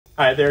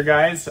Hi there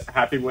guys,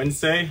 happy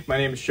Wednesday. My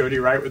name is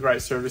Wright with Wright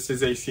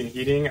Services AC and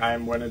Heating.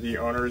 I'm one of the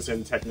owners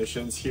and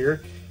technicians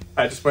here.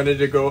 I just wanted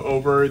to go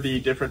over the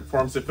different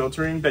forms of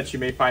filtering that you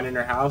may find in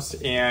your house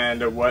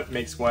and what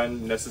makes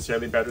one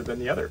necessarily better than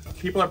the other.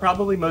 People are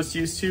probably most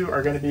used to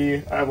are going to be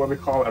what we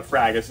call a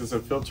FRAG. This is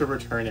a filter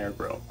return air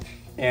grill.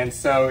 And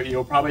so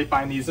you'll probably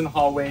find these in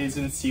hallways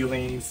and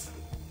ceilings.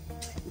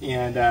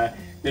 And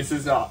this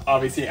is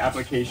obviously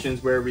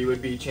applications where we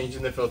would be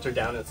changing the filter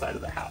down inside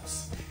of the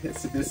house.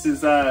 So this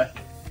is a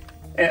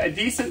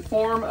decent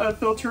form of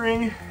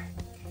filtering,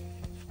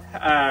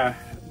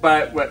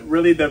 but what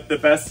really the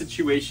best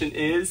situation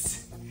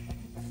is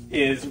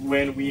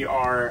when we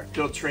are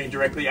filtering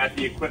directly at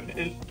the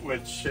equipment,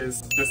 which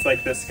is just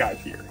like this guy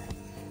here.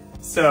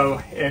 So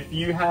if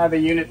you have a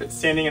unit that's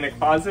standing in a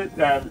closet,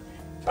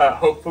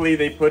 hopefully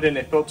they put in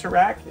a filter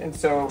rack, and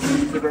so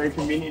it's very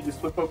convenient. Just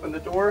flip open the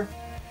door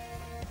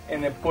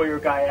and then pull your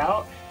guy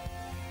out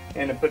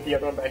and then put the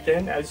other one back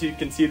in. As you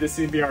can see, this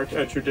would be our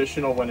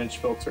traditional 1-inch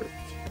filter.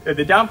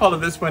 The downfall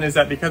of this one is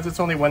that because it's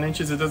only 1 inch,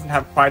 it doesn't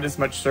have quite as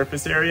much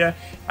surface area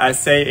as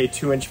say a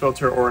 2-inch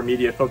filter or a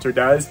media filter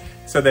does.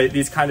 So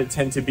these kind of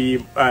tend to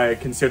be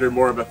considered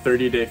more of a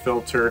 30-day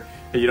filter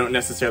that you don't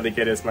necessarily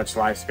get as much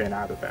lifespan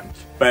out of them.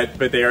 But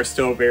they are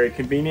still very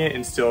convenient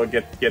and still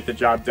get the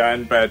job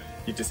done, but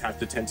you just have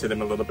to tend to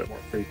them a little bit more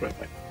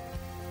frequently.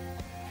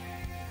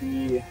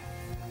 The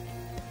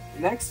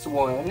next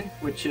one,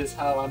 which is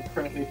how I'm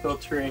currently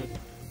filtering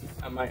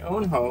on my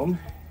own home,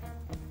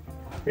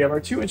 we have our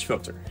 2-inch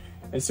filter.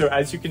 And so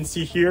as you can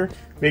see here,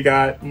 we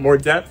got more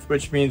depth,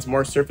 which means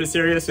more surface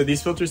area. So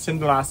these filters tend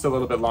to last a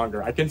little bit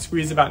longer. I can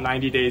squeeze about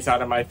 90 days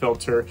out of my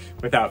filter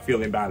without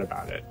feeling bad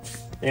about it.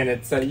 And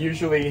it's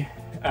usually,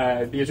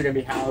 these are gonna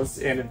be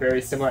housed in a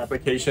very similar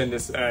application,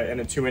 in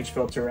a 2-inch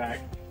filter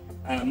rack.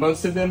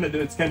 Most of them,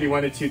 it's gonna be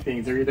one of two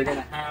things. They're either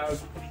gonna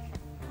have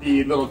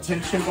the little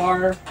tension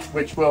bar,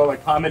 which will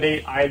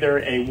accommodate either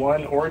a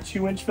 1 or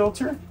 2-inch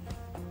filter,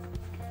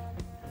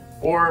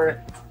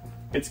 or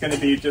it's going to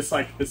be just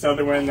like this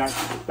other one that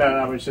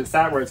I was just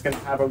at, where it's going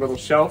to have a little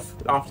shelf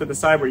off to the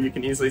side where you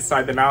can easily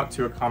slide them out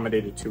to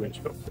accommodate a 2-inch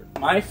filter.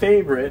 My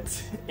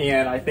favorite,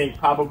 and I think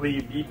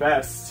probably the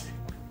best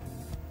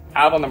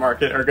out on the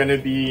market, are going to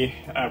be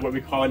what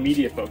we call a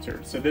media filter.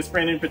 So this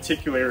brand in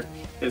particular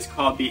is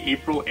called the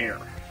April Air.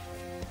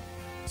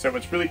 So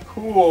what's really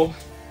cool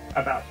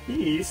about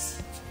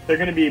these, they're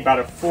going to be about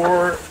a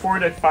 4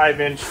 to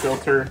 5-inch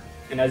filter,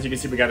 and as you can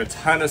see, we got a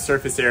ton of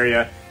surface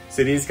area.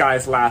 So these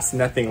guys last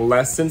nothing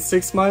less than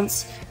 6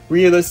 months.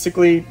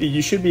 Realistically,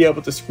 you should be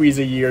able to squeeze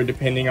a year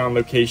depending on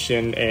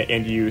location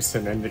and use,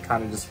 and then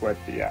kind of just what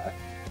the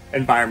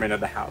environment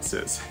of the house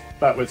is.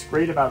 But what's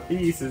great about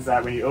these is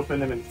that when you open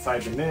them and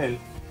slide them in,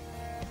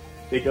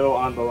 they go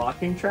on the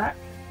locking track.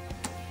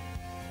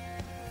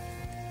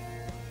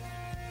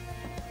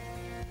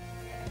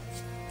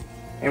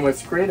 And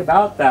what's great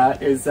about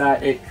that is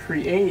that it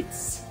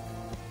creates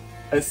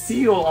a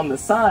seal on the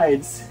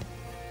sides,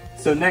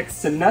 so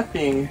next to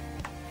nothing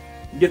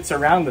gets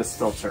around this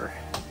filter.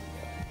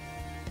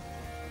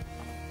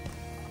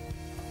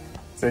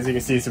 So as you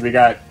can see, so we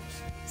got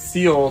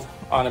sealed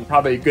on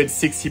probably a good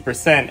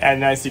 60%,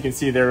 and as you can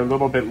see, they're a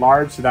little bit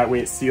large, so that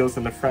way it seals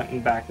in the front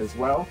and back as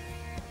well.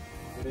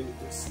 And then you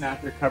just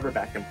snap your cover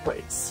back in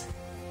place.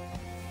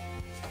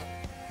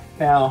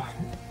 Now,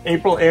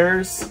 April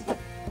Airs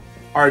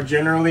are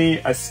generally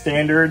a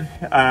standard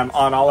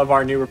on all of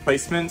our new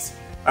replacements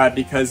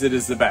because it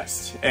is the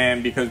best,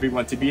 and because we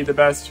want to be the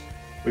best,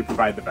 we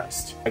provide the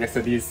best. Like I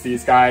said,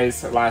 these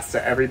guys last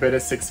every bit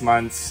of 6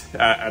 months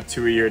up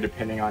to a year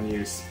depending on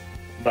use.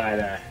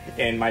 But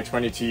in my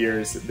 22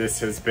 years, this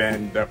has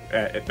been the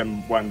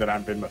one that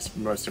I've been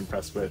most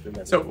impressed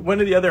with. So one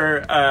of the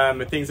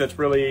other things that's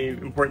really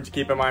important to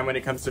keep in mind when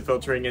it comes to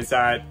filtering is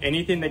that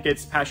anything that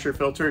gets past your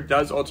filter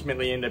does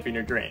ultimately end up in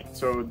your drain.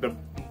 So the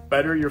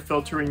better you're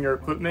filtering your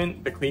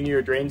equipment, the cleaner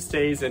your drain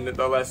stays, and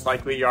the less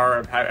likely you are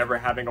of ever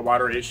having a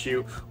water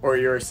issue or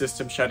your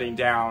system shutting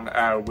down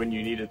when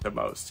you need it the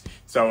most.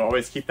 So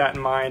always keep that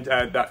in mind.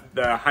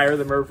 The higher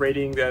the MERV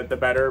rating, the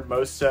better.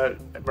 Most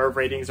MERV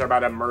ratings are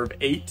about a MERV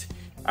 8.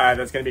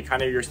 That's going to be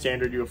kind of your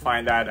standard. You'll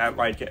find that at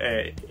like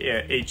a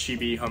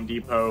HEB, Home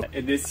Depot.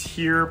 And this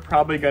here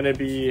probably going to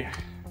be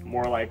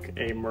more like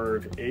a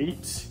MERV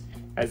 8.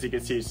 As you can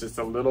see, it's just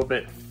a little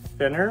bit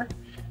thinner.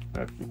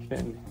 If you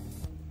can.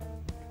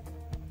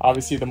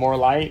 Obviously, the more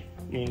light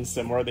means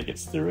the more that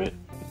gets through it.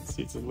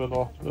 See, it's a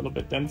little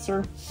bit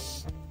denser.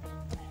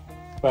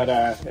 But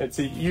it's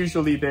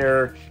usually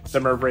the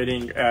MERV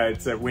rating,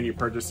 it's when you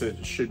purchase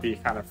it, should be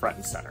kind of front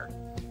and center.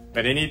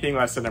 But anything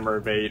less than a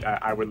MERV 8,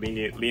 I would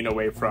lean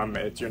away from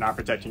it. You're not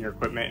protecting your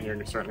equipment, and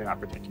you're certainly not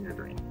protecting your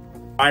drain.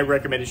 My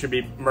recommendation should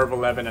be MERV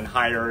 11 and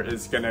higher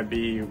is going to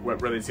be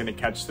what really is going to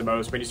catch the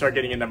most. When you start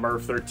getting into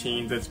MERV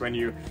 13s, that's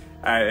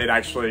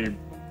when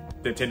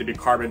they tend to be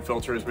carbon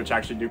filters, which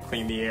actually do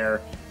clean the air.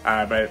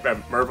 But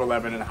MERV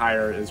 11 and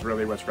higher is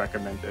really what's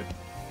recommended.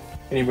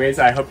 Anyways,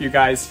 I hope you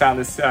guys found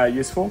this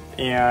useful,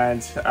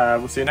 and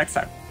we'll see you next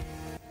time.